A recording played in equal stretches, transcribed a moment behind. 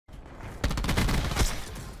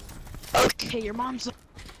Okay, your mom's.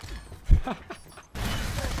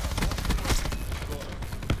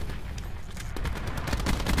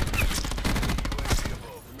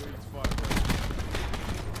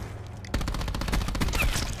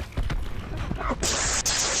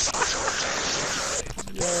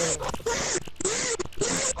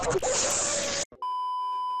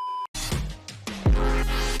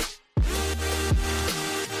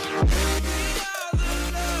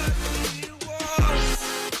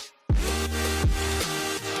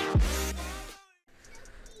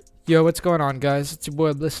 Yo, what's going on, guys? It's your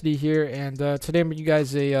boy Felicity here, and today I'm bringing you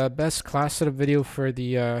guys a best class setup video for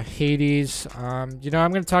the Hades. I'm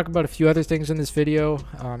going to talk about a few other things in this video.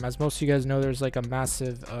 As most of you guys know, there's like a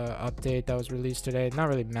massive update that was released today. Not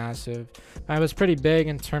really massive. It was pretty big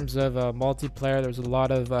in terms of multiplayer. There was a lot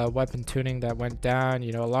of weapon tuning that went down.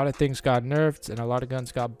 A lot of things got nerfed, and a lot of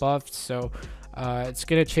guns got buffed. So it's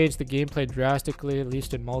going to change the gameplay drastically, at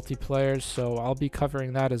least in multiplayer. So I'll be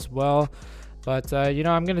covering that as well. But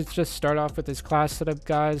I'm gonna just start off with this class setup,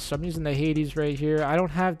 guys. So I'm using the Hades right here. I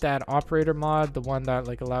don't have that operator mod, the one that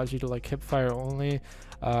like allows you to like hip fire only,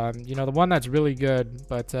 the one that's really good.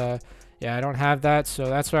 But yeah, I don't have that, so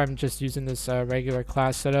that's why I'm just using this regular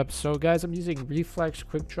class setup. So guys, I'm using reflex,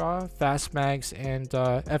 quick draw, fast mags, and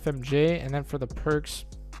FMJ. And then for the perks,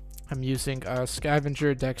 I'm using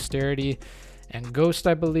scavenger, dexterity, and ghost,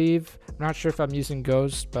 I believe. I'm not sure if I'm using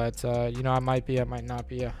ghost, but I might be, I might not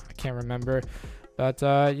be, I can't remember. But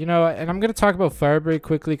and I'm gonna talk about Firebreak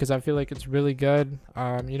quickly because I feel like it's really good.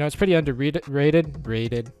 It's pretty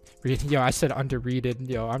rated. Yo, I said underrated.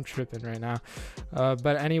 Yo, I'm tripping right now.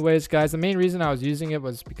 But anyways, guys, the main reason I was using it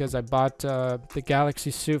was because I bought the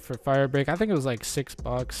Galaxy suit for Firebreak. I think it was like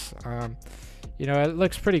 $6. It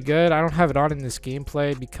looks pretty good. I don't have it on in this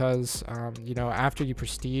gameplay because, after you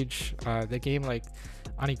prestige, the game like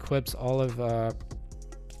unequips all of,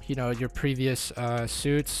 your previous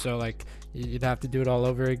suits. So like you'd have to do it all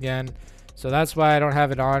over again. So that's why I don't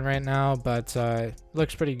have it on right now. But it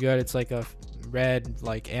looks pretty good. It's like a red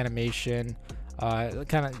like animation,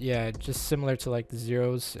 kind of, yeah, just similar to like the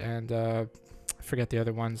Zeros and I forget the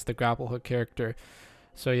other ones, the grapple hook character.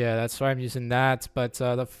 So yeah, that's why I'm using that. But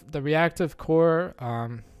the reactive core,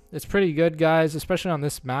 it's pretty good, guys, especially on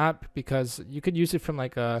this map because you could use it from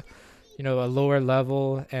like a lower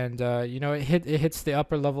level, and it hits the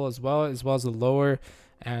upper level as well as the lower,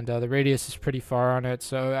 and the radius is pretty far on it.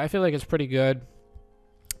 So I feel like it's pretty good.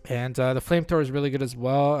 And the flamethrower is really good as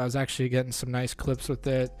well. I was actually getting some nice clips with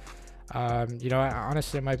it.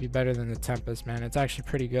 Honestly, it might be better than the Tempest, man. It's actually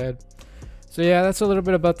pretty good. So yeah, that's a little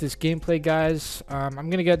bit about this gameplay, guys. I'm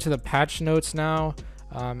gonna get to the patch notes now.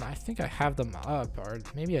 I think I have them up, or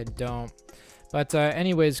maybe I don't. But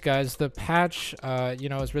anyways, guys, the patch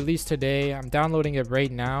is released today. I'm downloading it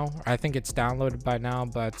right now. I think it's downloaded by now,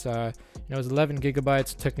 but it was 11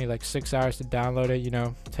 gigabytes. It took me like 6 hours to download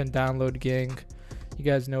it. 10 download gang. You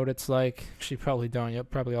guys know what it's like. Actually, probably don't. You'll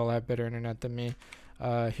probably all have better internet than me.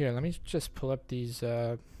 Here, let me just pull up these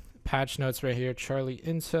patch notes right here. Charlie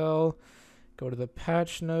Intel. Go to the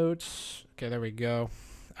patch notes. Okay, there we go.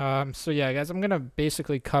 So yeah, guys, I'm gonna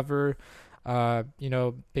basically cover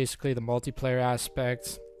basically the multiplayer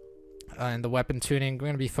aspect and the weapon tuning. We're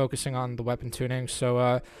gonna be focusing on the weapon tuning.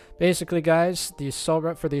 So basically, guys, the assault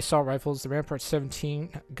rifles, the Rampart 17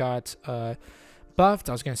 got buffed.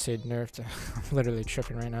 I was gonna say nerfed. I'm literally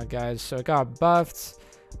tripping right now, guys. So it got buffed.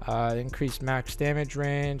 Increased max damage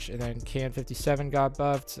range, and then KN57 got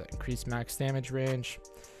buffed, increased max damage range.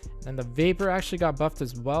 And the Vapor actually got buffed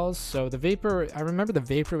as well. So the Vapor, I remember the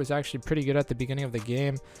Vapor was actually pretty good at the beginning of the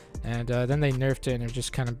game, and then they nerfed it and it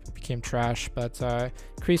just kind of became trash. But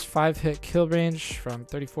increased 5-hit kill range from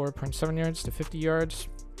 34.7 yards to 50 yards.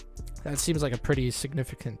 That seems like a pretty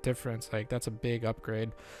significant difference. Like, that's a big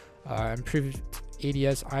upgrade. Improved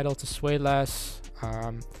ADS idle to sway less.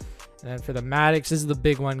 And then for the Maddox, this is the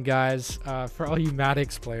big one, guys. For all you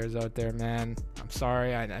Maddox players out there, man, I'm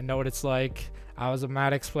sorry. I know what it's like. I was a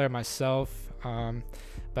Maddox player myself.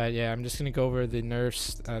 But yeah, I'm just going to go over the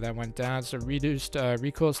nerfs that went down. So reduced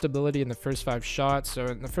recoil stability in the first 5 shots. So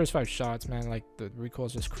in the first 5 shots, man, like the recoil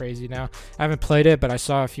is just crazy now. I haven't played it, but I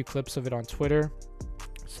saw a few clips of it on Twitter.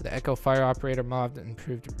 So the Echo Fire Operator mod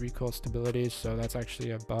improved recoil stability. So that's actually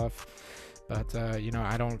a buff. But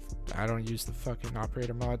I don't use the fucking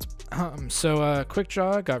operator mods. So quick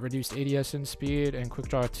draw got reduced ADS in speed, and quick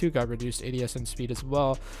draw 2 got reduced ADS in speed as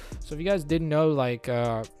well. So if you guys didn't know, like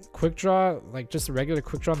quick draw, like just a regular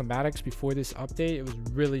quick draw on the Maddox before this update, it was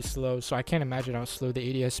really slow. So I can't imagine how slow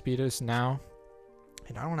the ADS speed is now.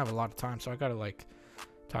 And I don't have a lot of time, so I gotta like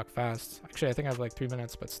talk fast. Actually, I think I have like 3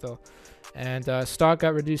 minutes, but still. And stock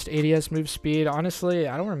got reduced ADS move speed. Honestly,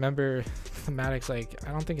 I don't remember thematics. Like,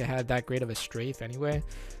 I don't think it had that great of a strafe anyway.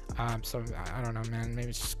 So I don't know, man. Maybe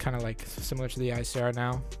it's just kind of like similar to the ICR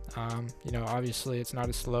now. You know, obviously it's not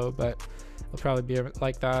as slow, but it'll probably be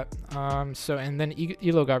like that. So, and then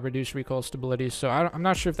Elo got reduced recoil stability. So I'm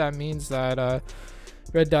not sure if that means that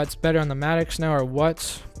red dot's better on the Maddox now or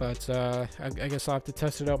what, but I guess I'll have to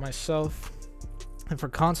test it out myself. And for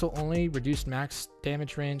console only, reduced max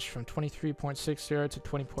damage range from 23.6 yards to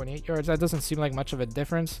 20.8 yards. That doesn't seem like much of a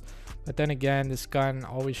difference, but then again, this gun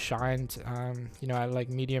always shined, you know, at like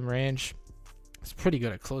medium range. It's pretty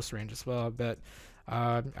good at close range as well, but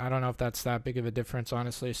I don't know if that's that big of a difference,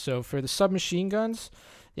 honestly. So for the submachine guns,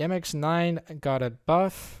 the MX9 got a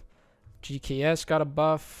buff, GKS got a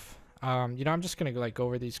buff. You know, I'm just gonna like go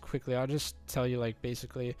over these quickly. I'll just tell you like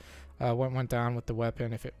basically what went down with the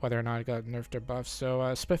weapon, whether or not it got nerfed or buffed.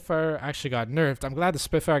 So Spitfire actually got nerfed. I'm glad the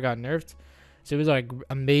Spitfire got nerfed. So it was like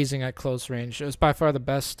amazing at close range. It was by far the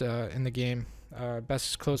best in the game.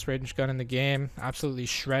 Best close range gun in the game. Absolutely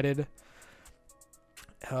shredded.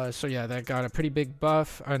 So yeah, that got a pretty big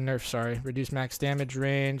buff. Nerf, sorry. Reduced max damage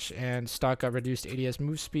range, and stock got reduced ADS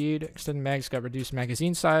move speed. Extended mags got reduced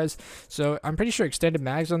magazine size. So I'm pretty sure extended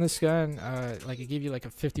mags on this gun, like it gave you like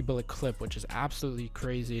a 50 bullet clip, which is absolutely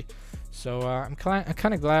crazy. So I'm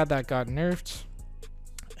kind of glad that got nerfed.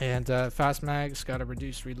 And fast mags got a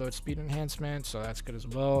reduced reload speed enhancement, so that's good as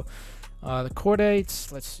well. The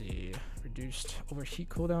cordates, let's see, reduced overheat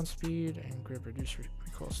cooldown speed, and grip reduced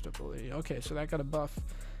recoil stability. Okay, so that got a buff.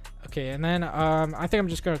 Okay, and then I think I'm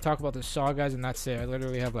just gonna talk about the saw, guys, and that's it. I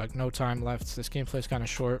literally have like no time left. This gameplay is kind of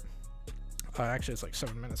short. Actually, it's like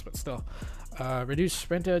 7 minutes, but still. Reduced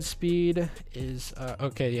sprint out speed is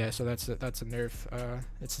okay. Yeah, so that's a nerf.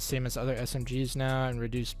 It's the same as other SMGs now, and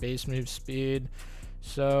reduced base move speed.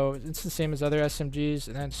 So it's the same as other SMGs,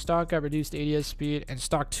 and then stock got reduced ADS speed, and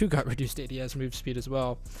stock 2 got reduced ADS move speed as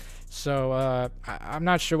well. So I'm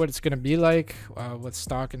not sure what it's gonna be like with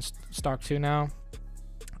stock and stock 2 now.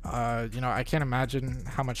 You know, I can't imagine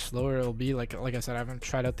how much slower it'll be. Like I said, I haven't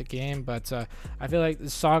tried out the game, but I feel like the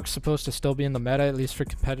stock's supposed to still be in the meta, at least for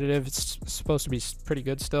competitive. It's supposed to be pretty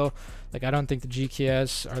good still. Like, I don't think the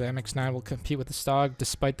GKS or the MX9 will compete with the stock,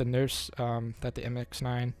 despite the nerfs that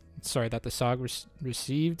the that the SOG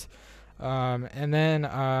received. And then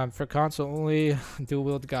for console only, dual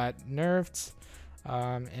wield got nerfed,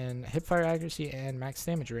 and hipfire accuracy and max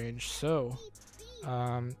damage range. So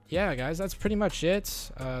yeah, guys, that's pretty much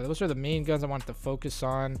it. Those are the main guns I wanted to focus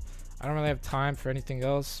on. I don't really have time for anything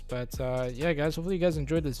else, but yeah, guys, hopefully you guys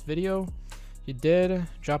enjoyed this video. If you did,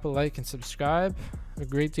 drop a like and subscribe. Have a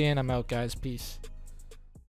great day, and I'm out, guys. Peace.